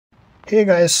Hey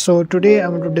guys, so today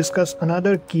I'm going to discuss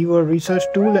another keyword research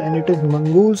tool, and it is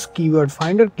Mangools Keyword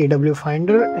Finder, KW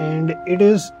Finder, and it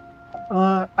is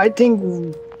I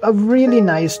think a really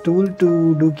nice tool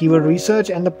to do keyword research,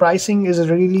 and the pricing is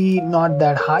really not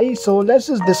that high. So let's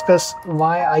just discuss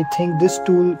why I think this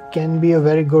tool can be a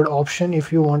very good option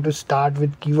if you want to start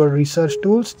with keyword research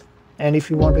tools. And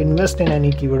if you want to invest in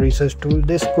any keyword research tool,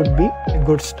 this could be a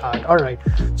good start. All right,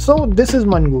 so this is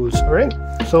Mangools, right?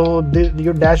 So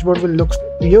your dashboard will look,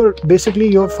 your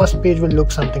first page will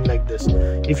look something like this.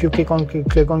 If you click on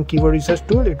keyword research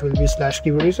tool, it will be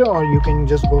 /keyword research, or you can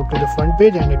just go to the front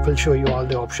page and it will show you all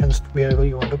the options. Wherever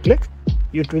you want to click,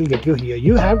 it will get you here.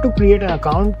 You have to create an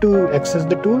account to access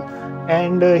the tool,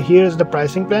 and here's the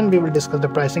pricing plan. We will discuss the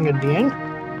pricing at the end.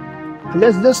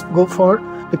 Let's just go for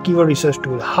the keyword research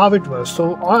tool, how it works.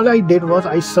 So all I did was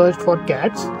I searched for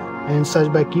cats and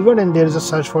search by keyword, and there is a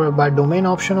search for by domain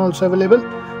option also available.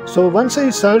 So once I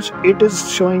search, it is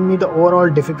showing me the overall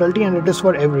difficulty, and it is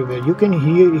for everywhere. You can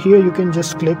here you can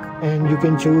just click and you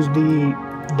can choose the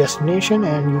destination,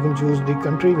 and you can choose the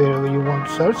country wherever you want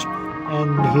to search,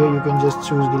 and here you can just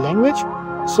choose the language.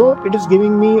 So it is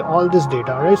giving me all this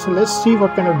data. Right, so let's see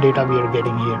what kind of data we are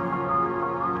getting here.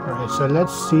 All right, so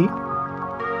let's see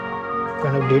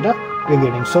kind of data we're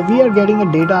getting. So we are getting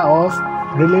a data of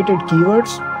related keywords,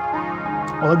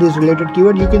 all these related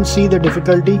keywords. You can see the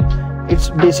difficulty, it's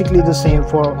basically the same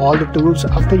for all the tools.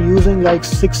 After using like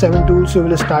 6-7 tools, you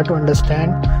will start to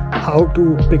understand how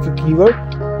to pick a keyword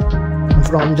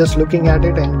from just looking at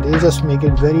it, and they just make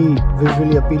it very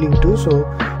visually appealing too. So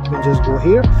we just go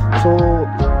here. So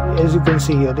as you can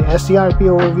see here, the SERP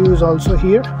overview is also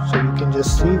here, so you can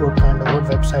just see what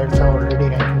websites are already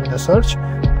ranking in the search.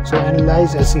 So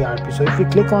analyze SERP. So if we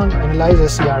click on analyze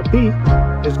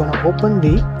SERP, it's going to open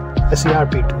the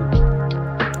SERP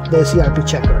tool, the SERP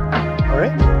checker. All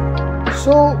right.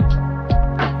 So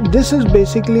this is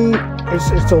basically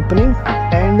it's opening,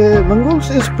 and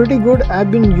Mangools is pretty good. I've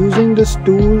been using this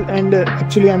tool, and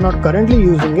actually I'm not currently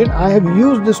using it. I have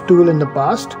used this tool in the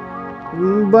past,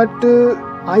 but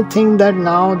I think that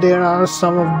now there are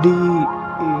some of the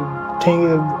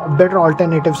better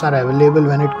alternatives are available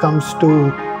when it comes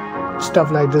to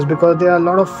stuff like this, because there are a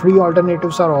lot of free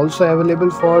alternatives are also available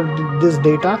for this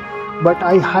data. But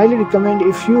I highly recommend,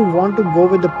 if you want to go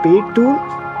with the paid tool,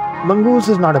 Mangools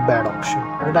is not a bad option,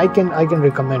 right? I can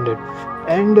recommend it.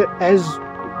 And as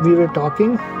we were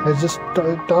talking, let's just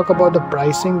talk about the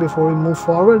pricing before we move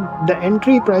forward. The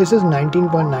entry price is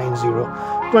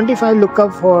 19.90, 25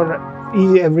 lookup for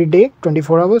every day,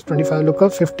 24 hours, 25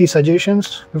 lookup, 50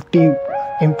 suggestions, 50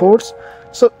 imports.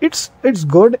 So it's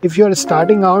good. If you're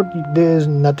starting out, there's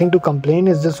nothing to complain.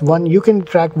 It's just one, you can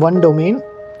track one domain,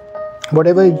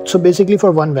 whatever. So basically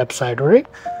for one website, all right?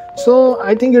 So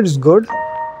I think it's good.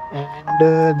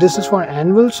 And this is for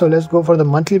annual. So let's go for the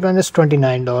monthly plan. Is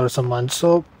 $29 a month.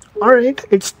 So all right,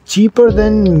 it's cheaper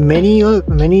than many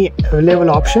available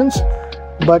options,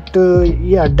 but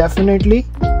yeah, definitely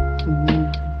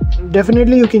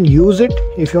you can use it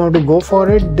if you want to go for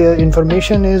it. The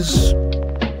information is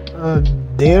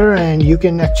there, and you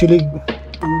can actually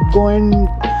go and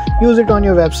use it on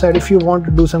your website. If you want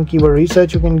to do some keyword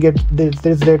research, you can get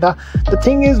this data. The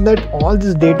thing is that all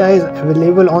this data is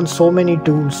available on so many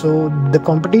tools, so the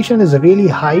competition is really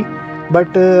high.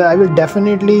 But I will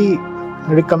definitely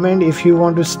recommend, if you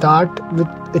want to start with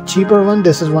a cheaper one,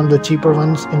 this is one of the cheaper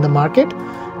ones in the market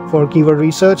for keyword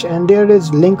research. And there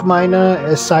is Link Miner,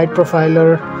 a site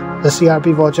profiler, the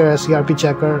SERP watcher, SERP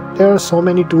checker. There are so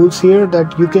many tools here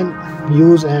that you can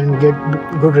use and get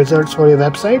good results for your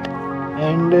website.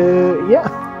 And yeah,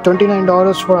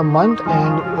 $29 for a month,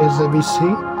 and as we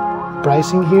see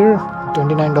pricing here,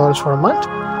 $29 for a month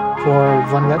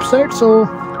for one website. So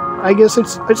I guess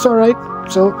it's all right.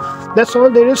 So that's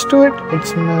all there is to it.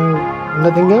 It's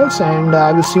nothing else, and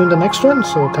I will see you in the next one.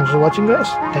 So thanks for watching, guys.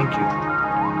 Thank you.